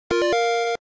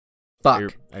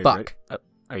Fuck. Fuck.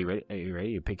 Are you ready? Are you ready?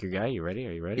 You pick your guy. You ready?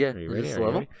 Are you ready? Yeah. Are you ready? This Are you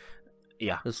level? ready?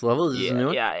 Yeah. This level is this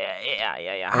new? Yeah. Are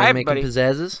Hi, you making everybody.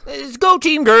 pizzazzes? Let's go,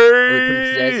 Team Girl. Are we putting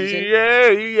pizzazzes in?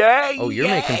 Yeah. Oh, you're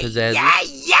making pizzazzes. Yeah.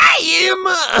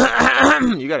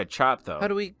 You got to chop though. How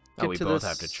do we get we to both this?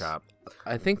 have to chop.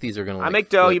 I think these are gonna. I Like, make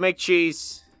dough. flip. You make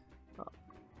cheese.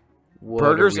 What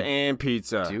Burgers are we and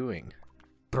pizza. doing?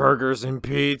 Burgers and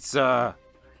pizza.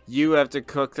 You have to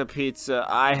cook the pizza.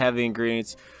 I have the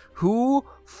ingredients. Who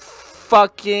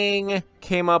fucking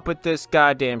came up with this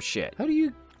goddamn shit? How do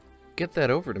you get that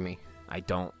over to me? I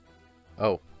don't.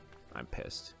 Oh, I'm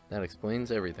pissed. that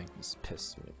explains everything. This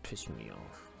pissed me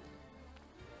off.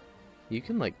 You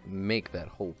can like make that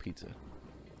whole pizza.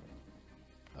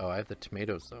 Oh, I have the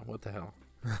tomatoes though. What the hell?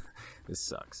 This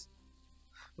sucks.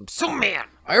 I'm so mad.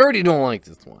 I already don't like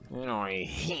this one. You know, I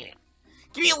hate it.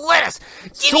 Give me lettuce.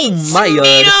 Give So me mad.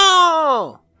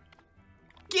 tomato.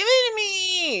 Give it to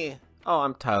me. Oh,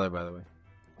 I'm Tyler, by the way.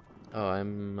 Oh,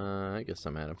 I guess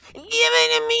I'm Adam. Give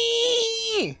it to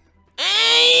me.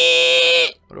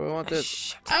 What do I want this?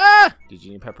 Shit. Ah! Did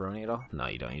you need pepperoni at all? No,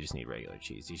 you don't. You just need regular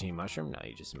cheese. Did you need mushroom? No,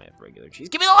 you just have regular cheese.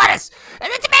 Give me the lettuce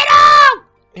and the tomato.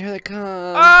 Here they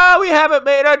come. Oh, we haven't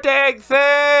made a dang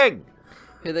thing.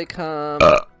 Here they come.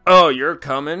 Oh, you're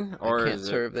coming? Or I can't is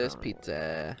serve it this coming?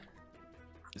 pizza.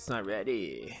 It's not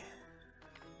ready.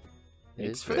 It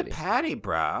It's is for ready. the patty,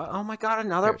 bro. Oh my god,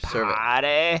 another Here, serve it.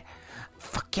 patty.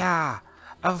 Fuck yeah.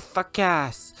 Oh, fuck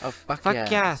yes. Oh, fuck Fuck yeah.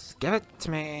 yes. Give it to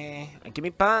me. Give me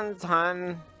buns,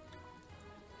 hun.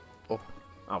 Oh.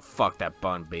 Oh, fuck that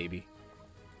bun, baby.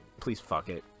 Please fuck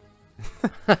it.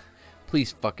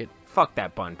 Please fuck it. Fuck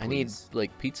that bun, please. I need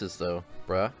like pizzas though,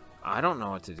 bruh. I don't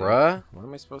know what to do. Bruh? What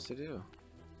am I supposed to do?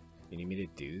 You need me to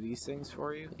do these things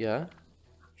for you? Yeah.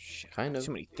 Shit. Kind of.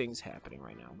 Too many things happening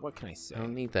right now. What can I say? I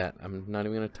don't need that. I'm not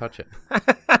even gonna touch it.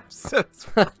 So it's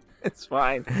fine. It's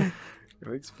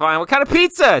fine. What kind of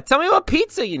pizza? Tell me what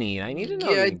pizza you need. I need to know.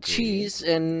 Yeah, the cheese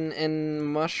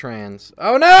and mushrooms.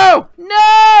 Oh no!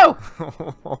 No!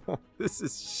 ingredients. This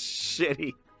is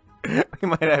shitty. We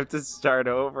might have to start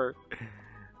over.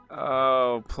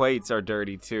 Oh, plates are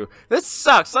dirty too. This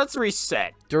sucks. Let's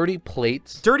reset. Dirty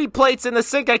plates. Dirty plates in the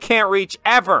sink I can't reach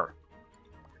ever.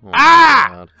 Oh, Ah!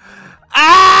 my God.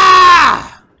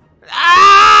 Ah!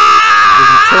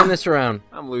 Ah! Turn this around.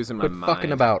 I'm losing my Quit mind.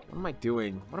 fucking about. What am I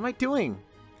doing? What am I doing?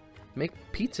 Make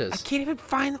I pizzas. can't even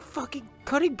find the fucking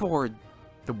cutting board.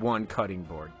 The one cutting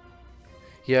board.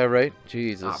 Yeah, right? Ah,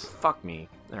 Jesus. fuck me.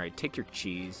 Alright, take your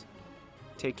cheese.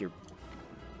 Take your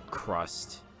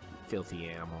crust. Filthy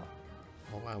animal.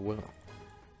 Oh, I will.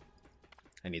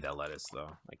 I need that lettuce,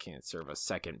 though. I can't serve a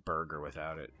second burger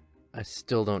without it. I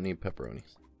still don't need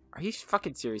pepperonis. Are you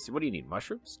fucking serious? What do you need?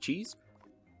 Mushrooms? Cheese?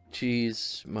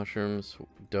 Cheese, mushrooms,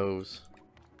 doughs.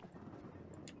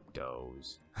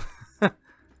 Doughs. I'm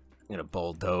gonna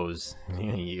bulldoze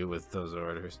you with those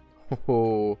orders.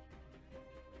 Oh,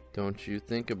 don't you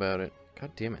think about it.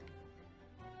 God damn it.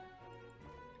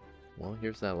 Well,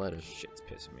 here's that lettuce. Shit's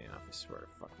pissing me off, I swear to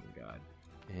fucking God.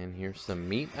 And here's some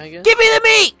meat, I guess? Give me the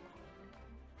meat!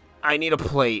 I need a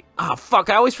plate. Ah, fuck,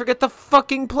 I always forget the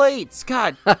fucking plates.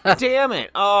 God damn it.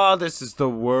 Oh, this is the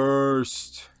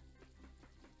worst.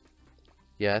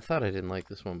 Yeah, I thought I didn't like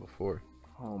this one before.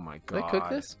 Oh my Did God. I cook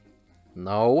this?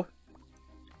 No.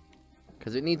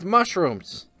 Because it needs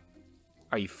mushrooms.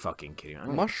 Are you fucking kidding me?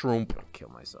 I'm Mushroom. gonna kill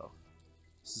myself.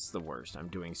 This is the worst. I'm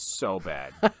doing so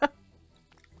bad.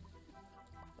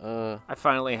 I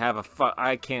finally have a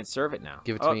I can't serve it now.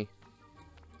 Give it to me.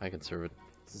 I can serve it.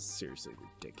 This is seriously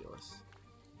ridiculous.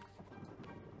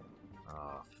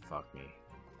 Oh, fuck me.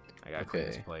 I gotta clean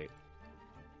this plate.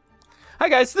 Hi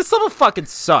guys, this level fucking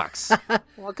sucks.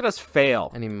 Look at us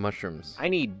fail. I need mushrooms. I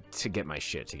need to get my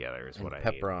shit together is what I need.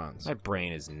 Pepperons. My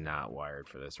brain is not wired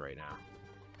for this right now.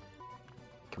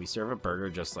 Can we serve a burger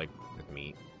just like with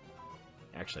meat?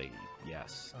 Actually,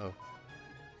 yes. Oh.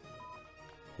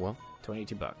 Well.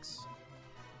 22 bucks.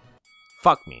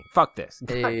 Fuck me. Fuck this.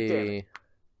 God damn it. Hey.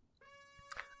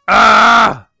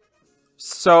 Ah!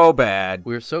 So bad.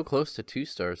 We were so close to 2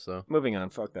 stars, though. Moving on.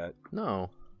 Fuck that. No.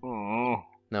 Mm.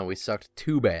 No, we sucked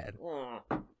too bad. Mm.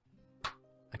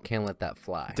 I can't let that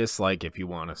fly. Dislike if you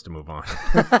want us to move on.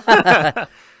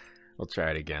 We'll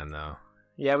try it again, though.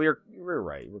 Yeah, we're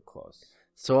right. We're close.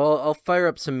 So I'll fire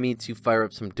up some meats, you fire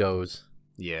up some doughs.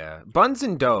 Yeah. Buns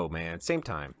and dough, man. Same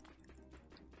time.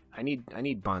 I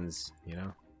need buns, you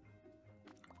know?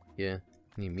 Yeah,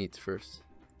 I need meats first.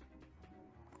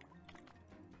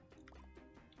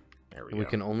 There we And we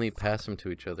go. can only pass them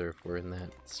to each other if we're in that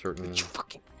certain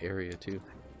Fucking... area, too.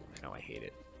 I know, I hate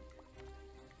it.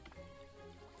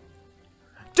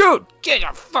 Dude, get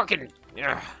a fucking...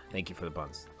 Yeah. Thank you for the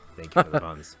buns. Thank you for the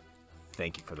buns.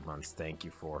 Thank you for the buns. Thank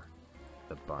you for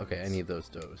the buns. Okay, I need those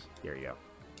doughs. Here you go.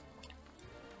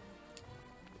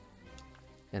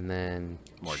 And then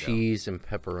More cheese and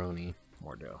pepperoni.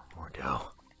 More dough. More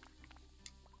dough.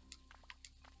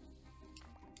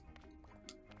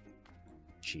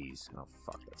 Cheese. Oh,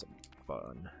 fuck. That's a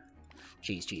bun.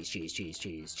 Cheese, cheese, cheese, cheese,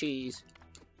 cheese, cheese.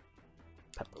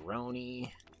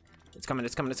 Pepperoni. It's coming,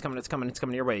 it's coming, it's coming, it's coming, it's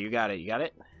coming your way. You got it, you got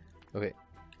it? Okay.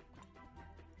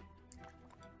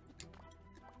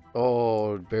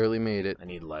 Oh, barely made it. I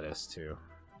need lettuce, too.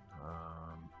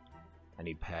 I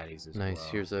need patties as well. Nice.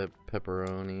 Here's a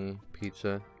pepperoni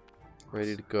pizza.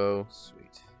 Ready to go.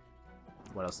 Sweet.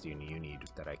 What else do you need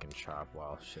that I can chop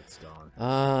while shit's going?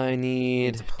 I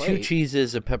need 2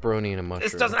 cheeses, a pepperoni, and a mushroom.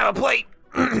 This doesn't have a plate!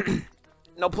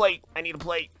 No plate. I need a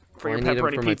plate for your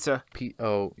pepperoni pizza.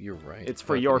 Oh, you're right. It's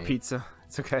for your pizza.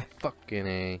 It's okay. Fucking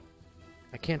A.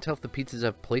 I can't tell if the pizzas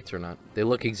have plates or not. They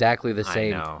look exactly the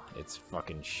same. I know. It's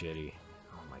fucking shitty.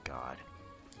 Oh my god.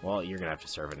 Well, you're gonna have to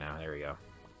serve it now. There we go.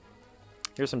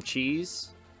 Here's some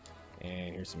cheese.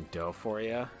 And here's some dough for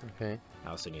you. Okay. I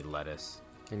also need lettuce.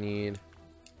 I need...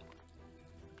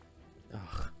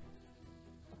 Ugh.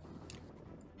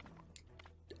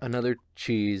 Another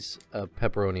cheese, a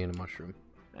pepperoni, and a mushroom.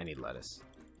 I need lettuce.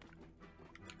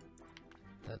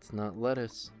 That's not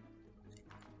lettuce.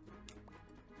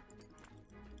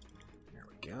 There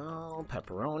we go.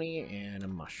 Pepperoni and a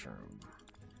mushroom.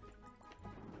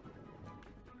 I'm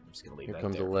just gonna leave Here that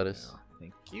comes there a for lettuce. now.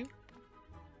 Thank you.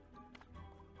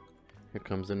 Here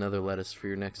comes another lettuce for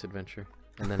your next adventure.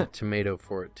 And then a tomato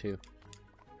for it, too.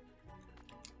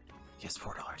 Yes,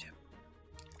 $4 tip.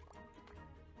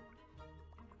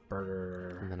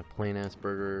 Burger. And then a plain-ass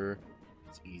burger.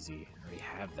 It's easy. I already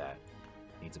have that.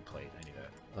 Needs a plate. I need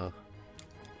that. Oh.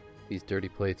 These dirty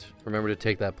plates. Remember to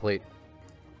take that plate.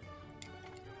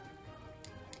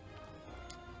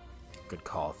 Good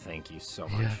call. Thank you so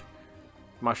much. Yeah.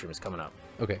 Mushroom is coming up.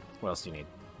 Okay. What else do you need?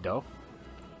 Dough?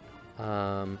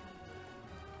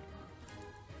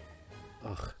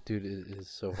 Ugh, dude, it is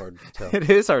so hard to tell. It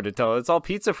is hard to tell. It's all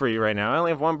pizza for you right now. I only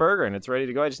have 1 burger and it's ready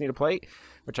to go. I just need a plate,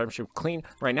 which I should clean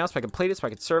right now so I can plate it, so I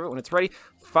can serve it when it's ready.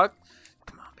 Fuck.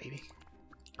 Come on, baby.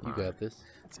 You got this.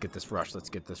 Let's get this rush.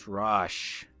 Let's get this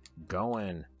rush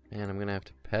going. Man, I'm gonna have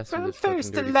to pass through From this fucking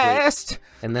first to dirty last. plate.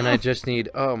 And then I just need...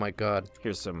 Oh, my God.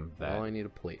 Here's some of that. Oh, I need a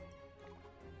plate.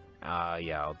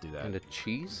 Yeah, I'll do that. And a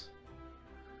cheese?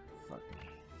 Fuck me.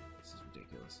 This is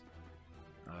ridiculous.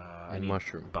 And I need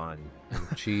mushroom. bun.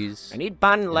 And cheese. I need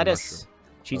bun, and lettuce. mushroom.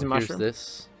 Cheese and Here's mushroom.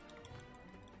 this.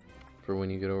 For when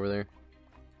you get over there.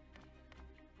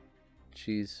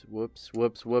 Cheese. Whoops,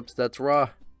 whoops, whoops. That's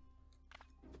raw.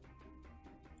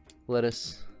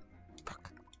 Lettuce.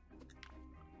 Fuck.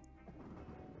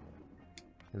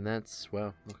 And that's...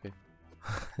 Wow, okay.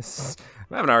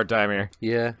 I'm having a hard time here.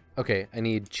 Yeah. Okay, I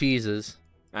need cheeses.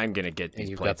 I'm gonna get these And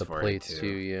you've plates got the for plates you too,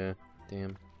 yeah.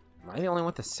 Damn. Am I the only one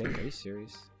with the sink? Are you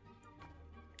serious?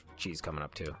 Cheese coming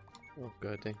up too. Oh,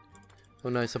 God dang. Oh,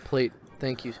 nice. A plate.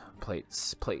 Thank you.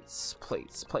 Plates, plates,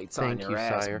 plates, plates Thank on you, your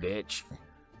ass, sire. bitch.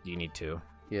 Do you need 2?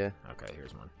 Yeah. Okay,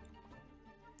 here's one.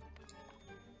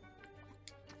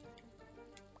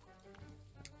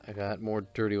 I got more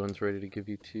dirty ones ready to give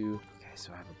you too. Okay,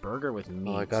 so I have a burger with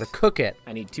meat. Oh, I gotta cook it.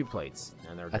 I need 2 plates,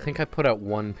 and they're I dirty. think I put out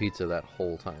 1 pizza that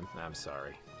whole time. I'm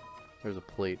sorry. There's a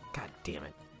plate. God damn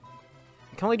it.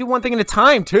 I can only do 1 thing at a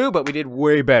time, too, but we did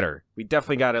way better. We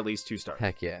definitely got at least 2 stars.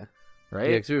 Heck yeah.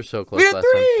 Right? Yeah, 'cause we were so close We did last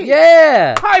 3! time.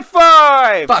 Yeah! High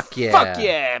five! Fuck yeah. Fuck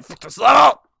yeah! Fuck this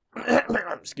level!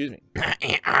 Excuse me.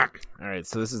 Alright,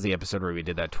 so this is the episode where we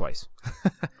did that twice.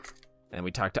 And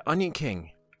we talked to Onion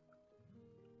King.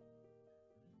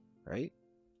 Right?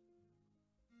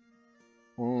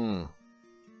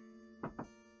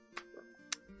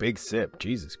 Big sip.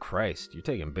 Jesus Christ. You're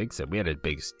taking a big sip. We had a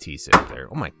big tea sip there.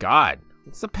 Oh my god.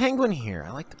 It's the penguin here.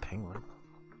 I like the penguin.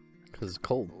 Because it's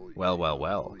cold. Well, well,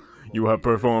 well. You have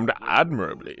performed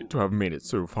admirably to have made it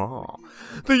so far.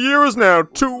 The year is now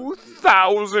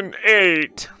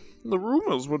 2008. The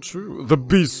rumors were true. The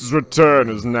beast's return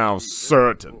is now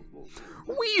certain.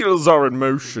 Wheels are in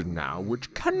motion now,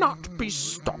 which cannot be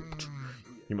stopped.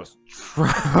 You must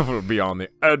travel beyond the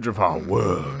edge of our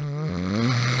world.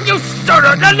 You son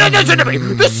of... Listen to me!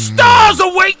 The stars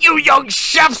await you, young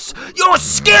chefs! Your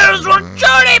skills will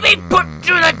surely be put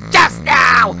to the test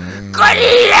now!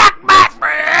 Good luck, my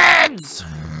friends!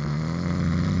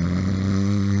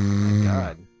 My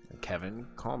god. Kevin,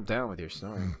 calm down with your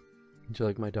snoring. Did you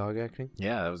like my dog acting?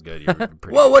 Yeah, that was good. You were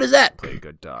pretty Whoa, what is that? Pretty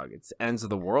good dog. It's ends of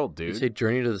the world, Did you dude. say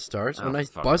Journey to the Stars? Oh, nice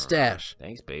fucking mustache.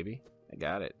 Thanks, baby. I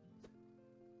got it.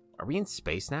 Are we in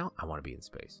space now? I want to be in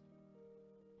space.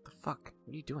 What the fuck?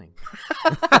 What are you doing?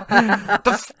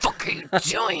 The fuck are you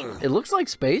doing? It looks like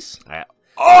space.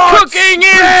 Cooking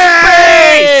in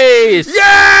space!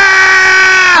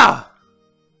 Yeah!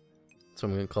 So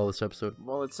I'm gonna call this episode.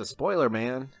 Well, it's a spoiler,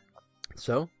 man.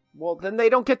 So? Well, then they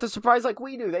don't get the surprise like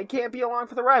we do. They can't be along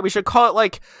for the ride. We should call it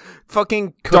like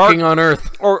fucking Cooking on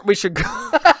Earth. Or we should.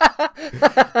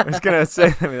 I was gonna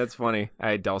say. I mean, that's funny.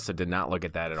 I also did not look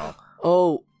at that at all.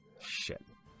 Oh, shit.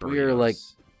 We're like,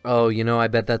 oh, you know, I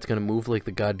bet that's gonna move like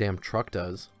the goddamn truck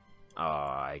does. Oh,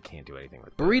 I can't do anything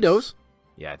with Burritos. Those.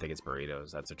 Yeah, I think it's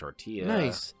burritos. That's a tortilla.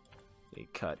 Nice. You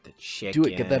cut the chicken. Do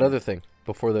it. Get that other thing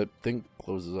before that thing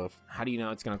closes off. How do you know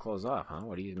it's gonna close off, huh?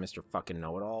 What are you, Mr. Fucking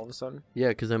Know-It-All all of a sudden? Yeah,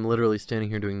 because I'm literally standing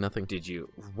here doing nothing. Did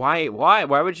you? Why? Why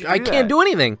would you? I can't do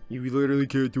anything. You literally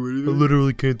can't do anything. I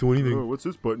literally can't do anything. Oh, what's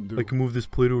this button do? I can move this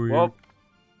plate over here.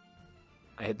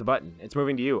 I hit the button. It's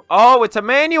moving to you. Oh, it's a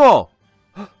manual.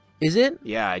 Is it?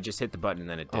 Yeah, I just hit the button and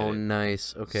then it did. Oh, it.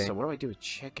 nice. Okay. So what do I do with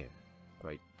chicken? Do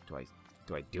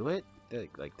I do it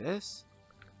like this?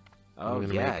 Oh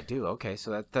yeah, I do. Okay,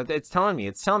 so that it's telling me.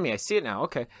 It's telling me. I see it now.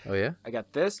 Okay. Oh yeah. I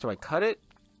got this. Do I cut it?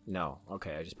 No.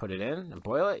 Okay, I just put it in and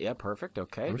boil it. Yeah, perfect.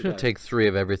 Okay. I'm just gonna take 3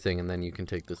 of everything, and then you can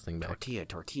take this thing back.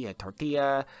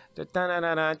 Tortilla.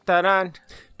 Da-da-da-da-da-da.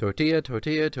 Tortilla.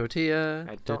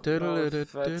 I don't know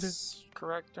if that's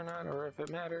correct or not, or if it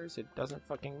matters. It doesn't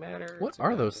fucking matter. What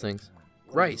are those things?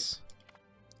 Rice.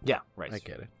 Yeah, rice. I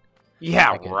get it.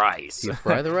 Yeah, rice. Do you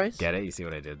fry the rice? Get it? You see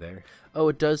what I did there? Oh,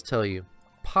 it does tell you.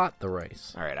 Pot the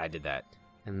rice. All right, I did that.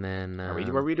 And then...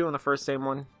 were we doing the first same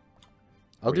one?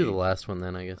 I'll do the last one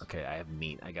then, I guess. Okay, I have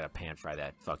meat. I gotta pan fry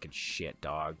that fucking shit,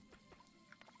 dog.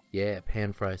 Yeah,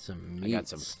 pan fry some meat. I got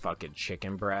some fucking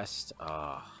chicken breast.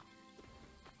 Time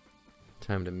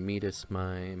to meet us,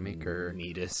 my maker.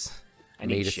 Meet us. I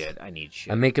need shit. I need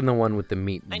shit. I'm making the one with the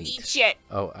meat. I need shit.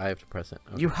 Oh, I have to press it.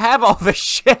 Okay. You have all the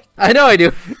shit. I know I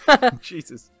do.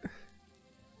 Jesus.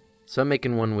 So I'm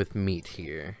making one with meat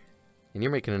here. And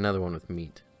you're making another one with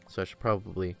meat. So I should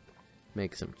probably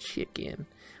make some chicken.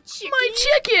 My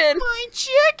chicken! My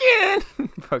chicken!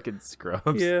 Fucking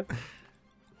scrubs. Yeah.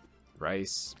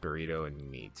 Rice, burrito, and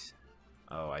meat.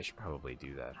 Oh, I should probably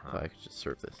do that, huh? Oh, I could just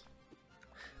serve this.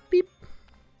 Beep.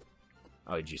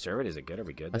 Oh, did you serve it? Is it good? Are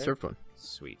we good there? I served one.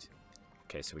 Sweet.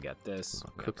 Okay, so we got this.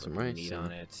 I'll cook some rice. Meat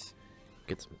on it.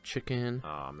 Get some chicken.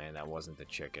 Oh, man, that wasn't the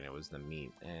chicken. It was the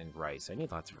meat and rice. I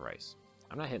need lots of rice.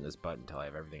 I'm not hitting this button until I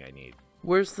have everything I need.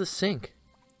 Where's the sink?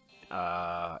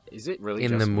 Is it really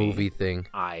in just the me? movie thing?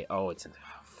 Oh, it's in the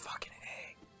fucking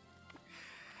egg.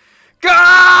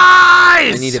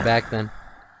 Guys! I need it back then.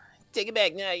 Take it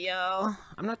back now, yo.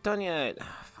 I'm not done yet.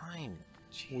 Fine.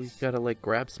 Jeez. We've got to, like,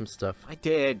 grab some stuff. I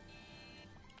did.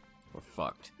 We're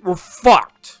fucked. We're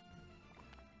fucked!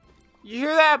 You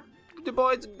hear that, the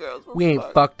boys and girls? We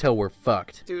ain't fucked till we're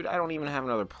fucked. Dude, I don't even have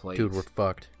another plate. Dude, we're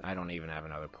fucked. I don't even have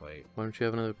another plate. Why don't you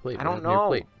have another plate? I don't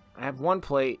know. I have one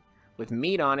plate with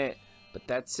meat on it, but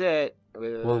that's it.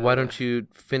 Well, why don't you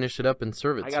finish it up and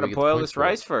serve it? I gotta boil this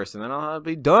rice first, and then I'll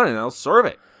be done, and I'll serve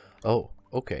it. Oh,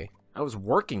 okay. I was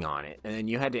working on it, and then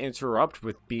you had to interrupt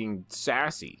with being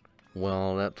sassy.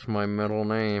 Well, that's my middle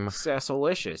name.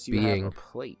 Sassolicious. You have a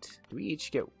plate. Do we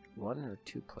each get 1 or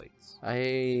 2 plates?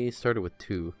 I started with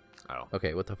 2. Oh.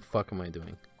 Okay, what the fuck am I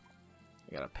doing?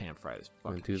 I gotta pan fry this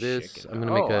I'm fucking gonna do this. chicken. I'm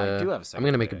gonna make I do have a I'm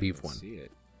gonna make a plate. beef I one. see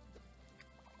it.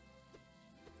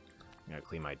 I'm gonna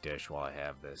clean my dish while I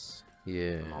have this.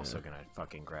 Yeah. I'm also gonna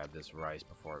fucking grab this rice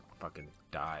before it fucking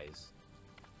dies.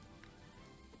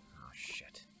 Oh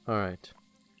shit. Alright.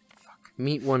 Fuck.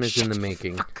 Meat one is in the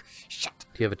making. Fuck. Shit.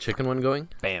 Do you have a chicken one going?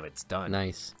 Bam, it's done.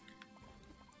 Nice.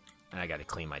 And I gotta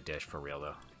clean my dish for real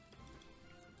though.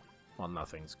 Well,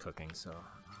 nothing's cooking, so.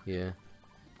 Yeah.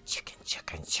 Chicken,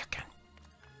 chicken, chicken.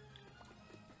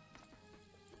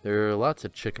 There are lots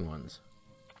of chicken ones.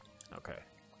 Okay.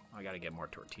 I gotta get more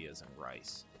tortillas and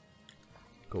rice.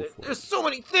 Go for There's it. so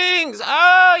many things!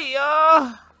 Ah,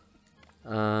 yeah!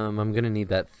 I'm gonna need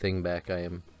that thing back. I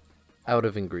am out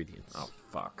of ingredients. Oh,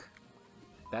 fuck.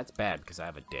 That's bad, because I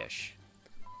have a dish.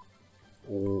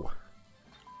 Oh.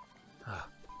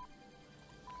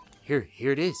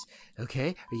 Here it is.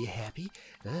 Okay, are you happy?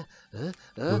 Hey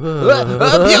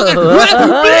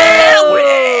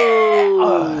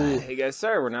guys,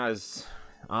 sorry we're not as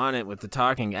on it with the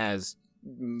talking as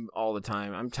all the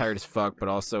time. I'm tired as fuck, but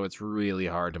also it's really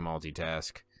hard to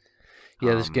multitask.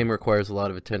 Yeah, this game requires a lot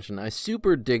of attention. I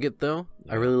super dig it, though.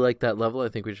 Yeah. I really like that level. I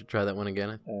think we should try that one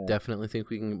again. I definitely think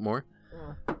we can get more.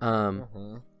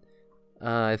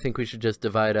 I think we should just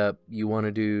divide up. You want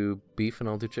to do beef and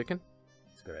I'll do chicken?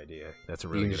 That's a good idea. That's a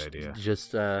really good idea.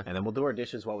 Just and then we'll do our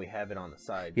dishes while we have it on the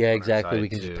side. Yeah, exactly. We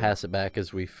can just pass it back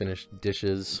as we finish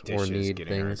dishes or need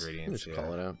things. Ingredients, just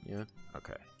call it out. Yeah.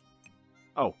 Okay.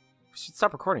 Oh, we should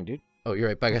stop recording, dude. Oh, you're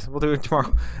right. Bye, guys. We'll do it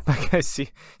tomorrow. Bye, guys. See.